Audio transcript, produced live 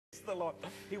The Lord.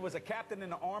 He was a captain in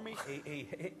the army.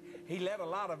 He led a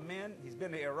lot of men. He's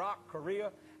been to Iraq,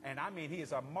 Korea, and I mean, he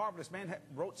is a marvelous man.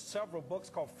 Wrote several books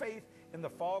called Faith in the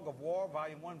Fog of War,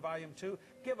 Volume 1, Volume 2.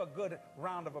 Give a good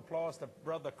round of applause to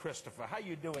Brother Christopher. How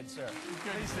you doing, sir?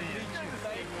 Good to see you.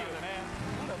 Thank you, man.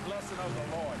 What a blessing of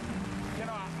the Lord. You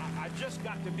know, I just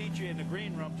got to meet you in the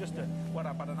green room just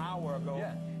about an hour ago.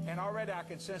 Yeah. And already I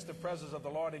can sense the presence of the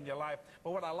Lord in your life.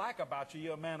 But what I like about you,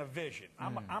 you're a man of vision.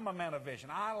 I'm a man of vision.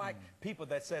 I like people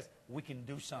that says we can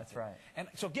do something. That's right. And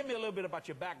so give me a little bit about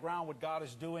your background, what God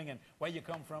is doing, and where you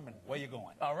come from and where you're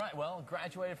going. All right. Well,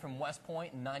 graduated from West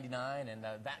Point in '99, and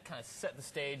that kind of set the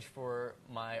stage for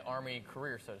my Army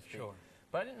career, so to speak. Sure.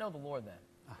 But I didn't know the Lord then.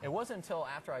 It wasn't until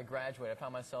after I graduated, I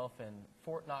found myself in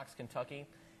Fort Knox, Kentucky,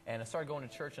 and I started going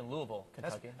to church in Louisville,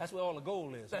 Kentucky. That's where all the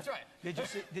gold is. That's right.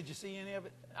 Did you see any of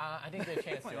it? I didn't get a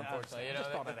chance to, unfortunately. You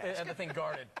know, they had the thing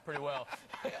guarded pretty well.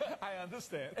 I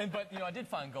understand. But, you know, I did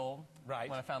find gold right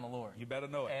when I found the Lord. You better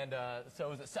know it. And so it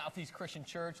was at Southeast Christian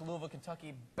Church, Louisville,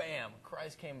 Kentucky. Bam!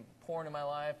 Christ came pouring in my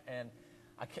life, and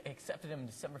I accepted him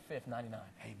December 5th, '99.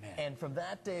 Amen. And from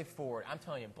that day forward, I'm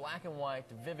telling you, black and white,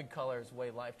 the vivid colors, the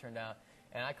way life turned out.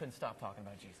 And I couldn't stop talking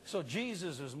about Jesus. So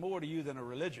Jesus is more to you than a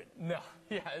religion. No,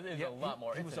 yeah, it's a lot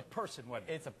more. He was a person, wasn't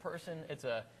he? It's a person. It's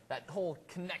that whole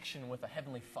connection with a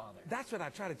heavenly Father. That's what I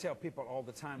try to tell people all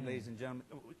the time, ladies and gentlemen.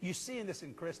 You're seeing this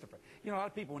in Christopher. You know, a lot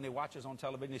of people, when they watch us on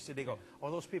television, they go,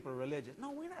 oh, those people are religious.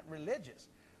 No, we're not religious.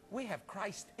 We have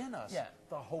Christ in us,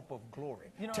 the hope of glory.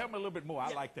 You know, tell me a little bit more. I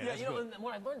like that. Yeah, you know, and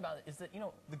what I learned about it is that, you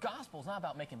know, the gospel is not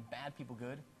about making bad people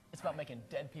good. It's about making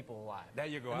dead people alive. There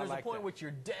you go. And there's a point in which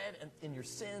you're dead in your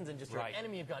sins and just you're an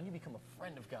enemy of God, and you become a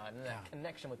friend of God, and that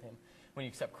connection with Him when you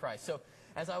accept Christ. So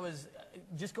as I was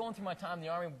just going through my time in the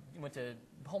Army, went to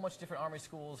a whole bunch of different Army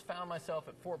schools, found myself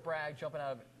at Fort Bragg, jumping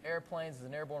out of airplanes as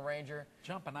an airborne ranger.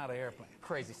 Jumping out of airplanes.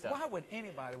 Crazy stuff. Why would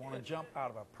anybody want to jump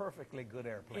out of a perfectly good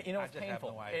airplane? You know, it's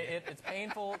painful. I just have no idea. It's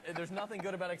painful. There's nothing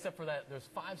good about it except for that there's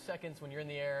 5 seconds when you're in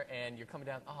the air and you're coming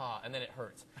down, and then it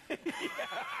hurts. Yeah,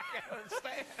 I can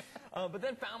understand. But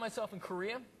then found myself in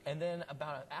Korea, and then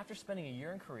after spending a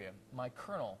year in Korea, my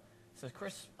colonel says,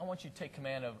 Chris, I want you to take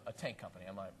command of a tank company.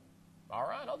 I'm like, all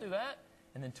right, I'll do that.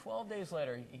 And then 12 days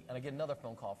later, and I get another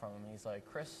phone call from him, and he's like,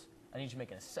 Chris, I need you to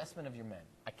make an assessment of your men.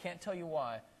 I can't tell you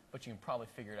why, but you can probably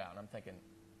figure it out. And I'm thinking,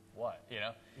 what, you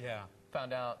know? Yeah.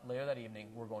 Found out later that evening,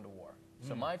 we're going to war.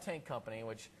 So my tank company,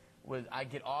 which I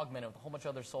get augmented with a whole bunch of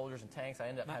other soldiers and tanks. I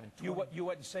ended up having 20. You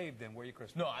wasn't saved then, were you,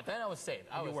 Chris? No, then I was saved.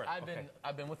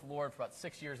 I've been with the Lord for about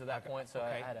 6 years at that point, so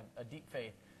I had a deep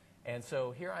faith. And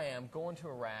so here I am going to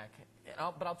Iraq.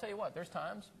 But I'll tell you what, there's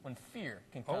times when fear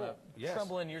can kind of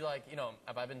tremble in. You're like, you know,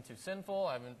 have I been too sinful?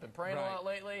 I haven't been praying a lot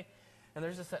lately. And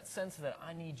there's just that sense that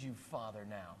I need you, Father,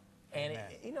 now. And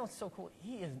you know, it's so cool.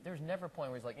 There's never a point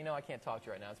where he's like, you know, I can't talk to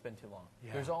you right now. It's been too long.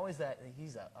 Yeah. There's always that.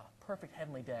 He's a perfect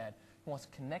heavenly dad who wants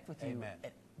to connect with you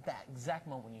at that exact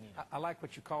moment when you need it. I like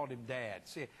what you called him dad.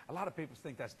 See, a lot of people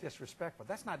think that's disrespectful.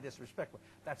 That's not disrespectful.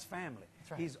 That's family.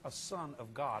 That's right. He's a son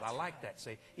of God. I like that.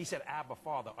 See, he said Abba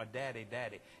Father or Daddy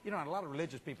Daddy. You know, and a lot of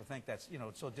religious people think that's, you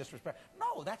know, so disrespectful.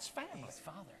 No, that's family. He's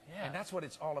Father, yeah. And that's what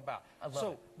it's all about. I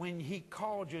love it. When he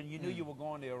called you and you knew you were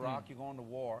going to Iraq, you're going to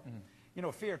war, you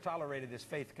know, fear tolerated is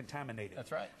faith contaminated.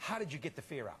 That's right. How did you get the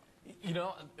fear out? You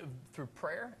know, through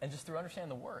prayer and just through understanding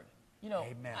the Word. You know,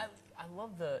 I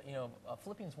love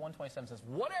Philippians 1:27 says,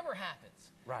 whatever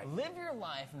happens, live your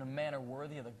life in a manner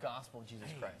worthy of the gospel of Jesus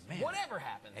Christ. Whatever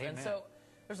happens. And so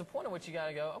there's a point at which you got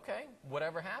to go, okay,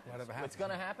 whatever happens, what's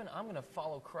going to happen, I'm going to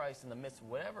follow Christ in the midst of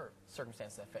whatever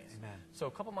circumstances I face. So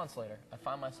a couple months later, I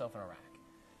find myself in Iraq.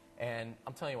 And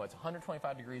I'm telling you what, it's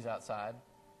 125 degrees outside.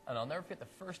 And I'll never forget the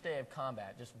first day of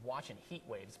combat, just watching heat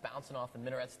waves bouncing off the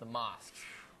minarets of the mosques.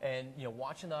 And, you know,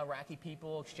 watching the Iraqi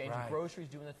people exchanging groceries,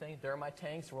 doing the thing. There are my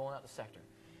tanks rolling out the sector.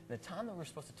 And the time that we were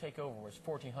supposed to take over was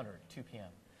 1400, 2 p.m.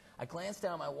 I glanced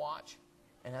down at my watch,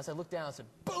 and as I looked down, I said,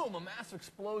 boom, a massive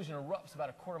explosion erupts about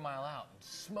a quarter-mile out. And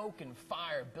smoke and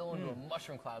fire billowing into a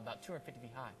mushroom cloud about 250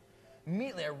 feet high.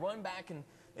 Immediately, I run back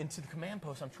into the command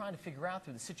post. I'm trying to figure out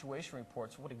through the situation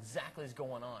reports what exactly is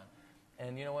going on.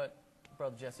 And you know what,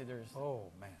 Brother Jesse, there's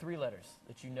 3 letters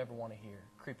that you never want to hear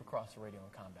creep across the radio in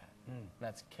combat. And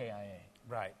that's KIA.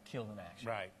 Right. Killed in action.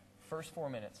 Right. First 4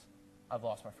 minutes, I've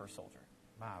lost my first soldier.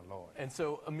 My Lord. And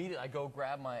so immediately I go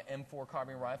grab my M4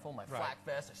 carbine rifle, my flak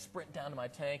vest, I sprint down to my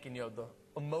tank, and you know, the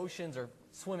emotions are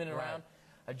swimming around.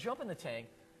 I jump in the tank,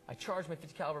 I charge my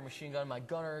 50 caliber machine gun, my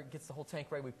gunner gets the whole tank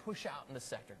ready, we push out in the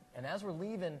sector. And as we're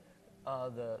leaving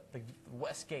the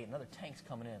west gate, another tank's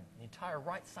coming in. The entire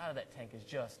right side of that tank is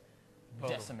just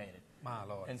decimated. My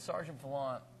Lord. And Sergeant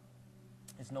Vallant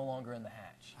is no longer in the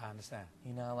hatch. I understand.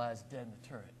 He now lies dead in the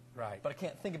turret. Right. But I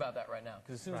can't think about that right now,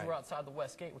 because as soon as we're outside the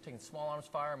West Gate, we're taking small arms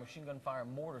fire, machine gun fire,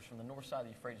 and mortars from the north side of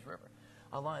the Euphrates River.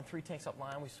 I line 3 tanks up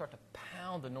line. We start to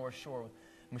pound the North Shore with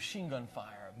machine gun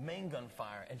fire, main gun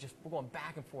fire, and just we're going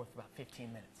back and forth for about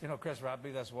 15 minutes. You know, Chris, I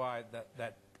believe that's why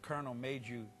that colonel made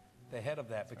you the head of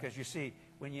that, because you see,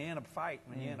 when you're in a fight,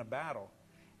 when you're in a battle,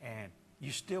 and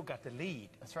you still got the lead.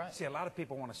 That's right. See, a lot of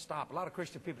people want to stop. A lot of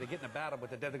Christian people, they get in a battle with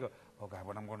the dead, they go, oh, God,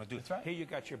 what am I going to do? That's right. Here you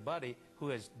got your buddy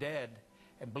who is dead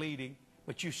and bleeding,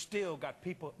 but you still got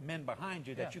people, men behind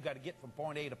you that you got to get from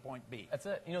point A to point B. That's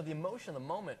it. You know, the emotion of the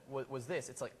moment was this.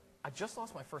 It's like, I just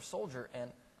lost my first soldier,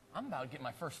 and I'm about to get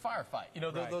my first firefight. You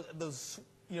know, those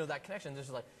you know, that connection,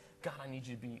 just like, God, I need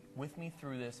you to be with me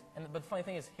through this. But the funny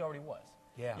thing is, he already was.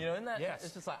 Yeah. You know, in that,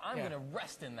 it's just like, I'm going to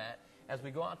rest in that as we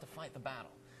go out to fight the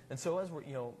battle. And so as we're,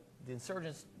 you know, the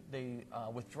insurgents, they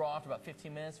withdraw after about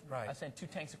 15 minutes. Right. I send 2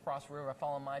 tanks across the river. I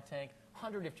follow my tank.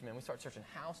 100 infantrymen. We start searching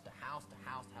house to house to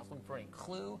house to house, looking for any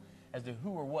clue as to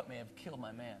who or what may have killed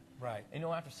my man. Right. And, you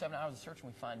know, after 7 hours of searching,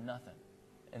 we find nothing.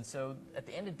 And so at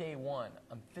the end of day 1,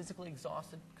 I'm physically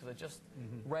exhausted because I just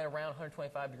ran around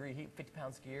 125-degree heat, 50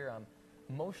 pounds of gear. I'm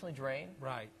emotionally drained.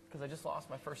 Right. Because I just lost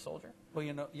my first soldier. Well,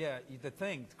 you know, the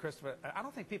thing, Christopher, I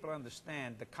don't think people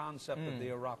understand the concept of the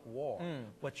Iraq War,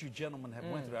 what you gentlemen have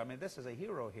went through. I mean, this is a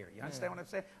hero here. You understand what I'm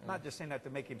saying? I'm not just saying that to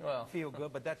make him feel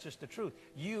good, but that's just the truth.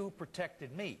 You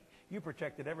protected me. You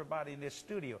protected everybody in this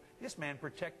studio. This man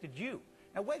protected you.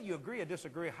 Now, whether you agree or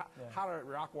disagree how the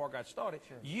Iraq War got started,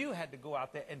 you had to go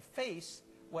out there and face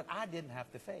what I didn't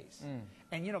have to face.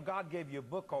 And, you know, God gave you a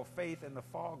book called Faith in the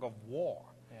Fog of War.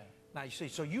 Now, you see,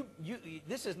 so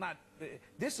this is not,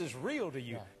 this is real to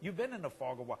you. You've been in the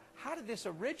fog of war. How did this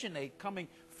originate coming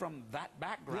from that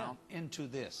background into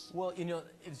this? Well, you know,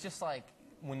 it's just like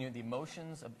when you're the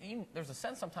emotions of, there's a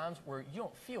sense sometimes where you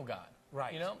don't feel God.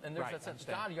 Right. You know, and there's that sense,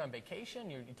 God, you're on vacation,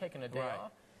 you're taking a day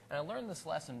off. And I learned this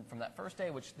lesson from that first day,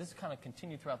 which this kind of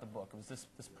continued throughout the book. It was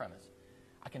this premise.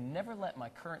 I can never let my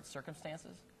current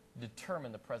circumstances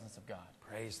determine the presence of God.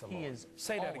 Praise the Lord. He is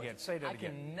Say that again. Say that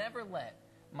again. I can never let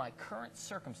my current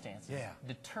circumstances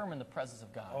determine the presence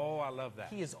of God. Oh, I love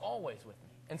that. He is always with me.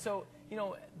 And so, you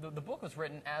know, the book was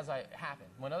written as I happened.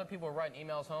 When other people were writing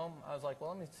emails home, I was like, well,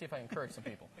 let me see if I encourage some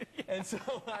people. And so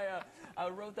I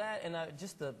wrote that, and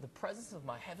just the presence of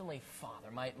my Heavenly Father,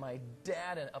 my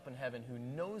dad up in heaven who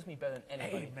knows me better than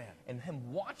anybody. Amen. And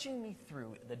him watching me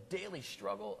through the daily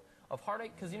struggle of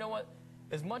heartache. Because you know what?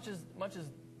 As much as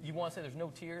you want to say there's no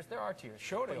tears, there are tears.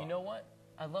 Sure they are. But you know what?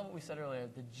 I love what we said earlier.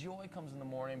 The joy comes in the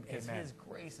morning because His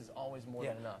grace is always more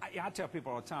than enough. I tell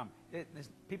people all the time,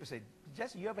 people say,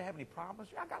 Jesse, you ever have any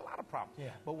problems? I got a lot of problems.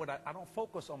 Yeah. But what I don't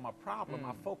focus on my problem,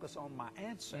 I focus on my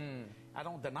answer. I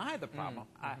don't deny the problem.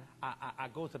 I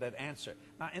go to that answer.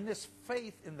 Now, in this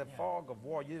Faith in the Fog of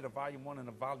War, you did a volume 1 and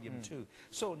a volume 2.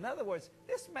 So, in other words,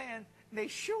 this man, they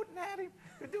shooting at him,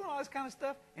 they're doing all this kind of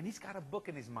stuff, and he's got a book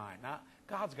in his mind. Now,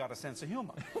 God's got a sense of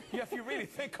humor. If you really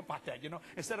think about that, you know,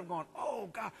 instead of going, oh,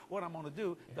 God, what I'm going to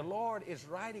do, the Lord is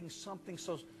writing something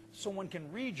so someone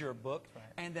can read your book,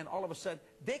 and then all of a sudden,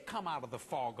 they come out of the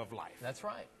fog of life. That's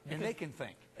right. And they can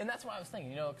think. And that's what I was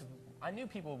thinking, you know, because I knew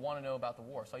people would want to know about the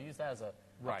war, so I used that as a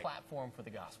platform for the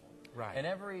gospel. Right. In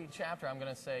every chapter, I'm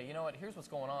going to say, you know what, here's what's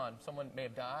going on. Someone may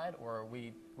have died, or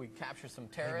we captured some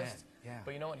terrorists. Amen. Yeah.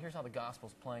 But you know what, here's how the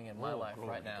gospel's playing in my life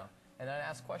right now. And then I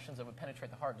ask questions that would penetrate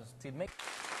the heart just to make...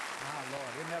 My Lord,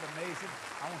 isn't that amazing?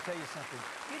 I want to tell you something.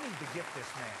 You need to get this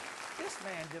man. This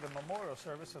man did a memorial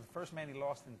service for the first man he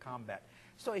lost in combat.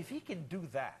 So if he can do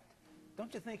that,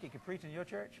 don't you think he could preach in your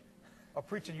church? Or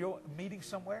preach in your meeting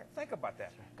somewhere? Think about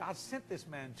that. God sent this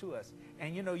man to us.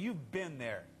 And, you know, you've been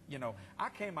there. You know, I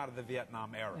came out of the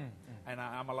Vietnam era. And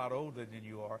I'm a lot older than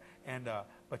you are. And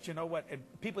but you know what? And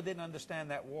people didn't understand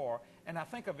that war. And I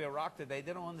think of Iraq today,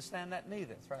 they don't understand that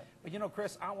neither. That's right. But, you know,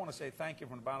 Chris, I want to say thank you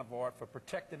from the bottom of our heart for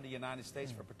protecting the United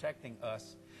States, for protecting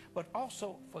us, but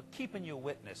also for keeping your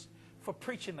witness, for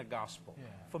preaching the gospel,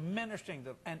 for ministering.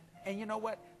 And you know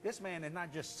what? This man is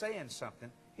not just saying something.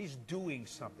 He's doing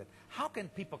something. How can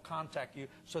people contact you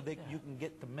so that you can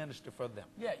get to minister for them?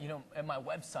 Yeah, you know, at my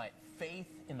website,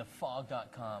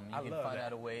 faithinthefog.com, you can find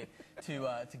out a way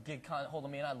to get hold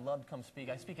of me, and I'd love to come speak.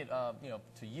 I speak at, you know,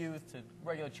 to youth, to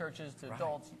regular churches, to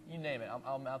adults, you name it.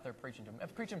 I'm out there preaching to them. I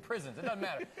preach in prisons. It doesn't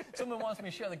matter. Someone wants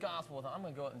me to share the gospel with them, I'm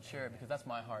going to go out and share it because that's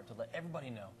my heart, to let everybody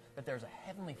know that there's a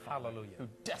heavenly Father who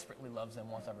desperately loves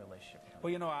them, wants a relationship with them.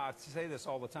 Well, you know, I say this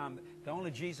all the time. The only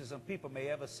Jesus some people may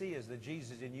ever see is the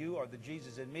Jesus in you, or the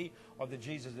Jesus in me, or the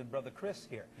Jesus in Brother Chris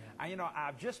here. And, you know,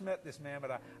 I've just met this man,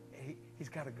 but he's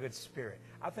got a good spirit.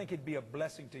 I think he'd be a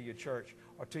blessing to your church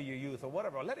or to your youth or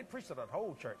whatever. Or let him preach to the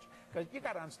whole church. Because you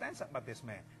got to understand something about this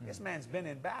man. This man's been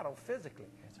in battle physically.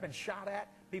 He's been shot at.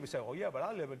 People say, oh, yeah, but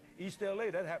I live in East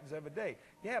L.A. That happens every day.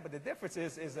 Yeah, but the difference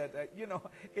is that, you know,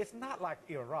 it's not like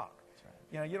Iraq.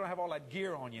 You know, you don't have all that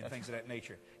gear on you and things of that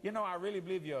nature. You know, I really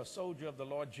believe you're a soldier of the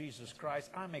Lord Jesus Christ.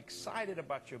 I'm excited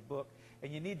about your book,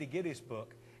 and you need to get his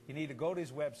book. You need to go to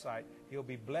his website. You'll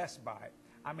be blessed by it.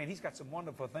 I mean, he's got some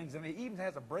wonderful things, and he even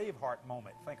has a Braveheart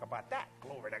moment. Think about that.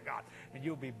 Glory to God. And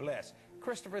you'll be blessed.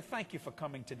 Christopher, thank you for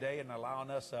coming today and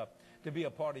allowing us to be a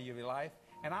part of your life.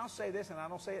 And I'll say this, and I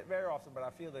don't say it very often, but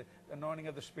I feel the anointing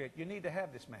of the Spirit. You need to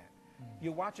have this man.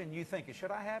 You're watching, you thinking,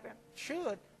 should I have him?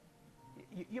 Should.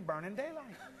 You're burning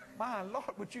daylight. My Lord,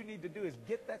 what you need to do is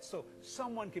get that so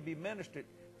someone can be ministered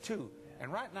to.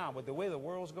 And right now, with the way the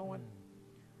world's going,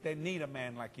 they need a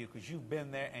man like you because you've been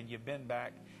there and you've been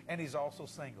back. And he's also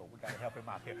single. We got to help him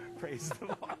out here. Praise the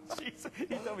Lord. Jesus. He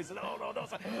told me, he said, no.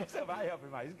 He said, I help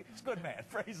him out. He's a good man.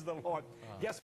 Praise the Lord. Yes.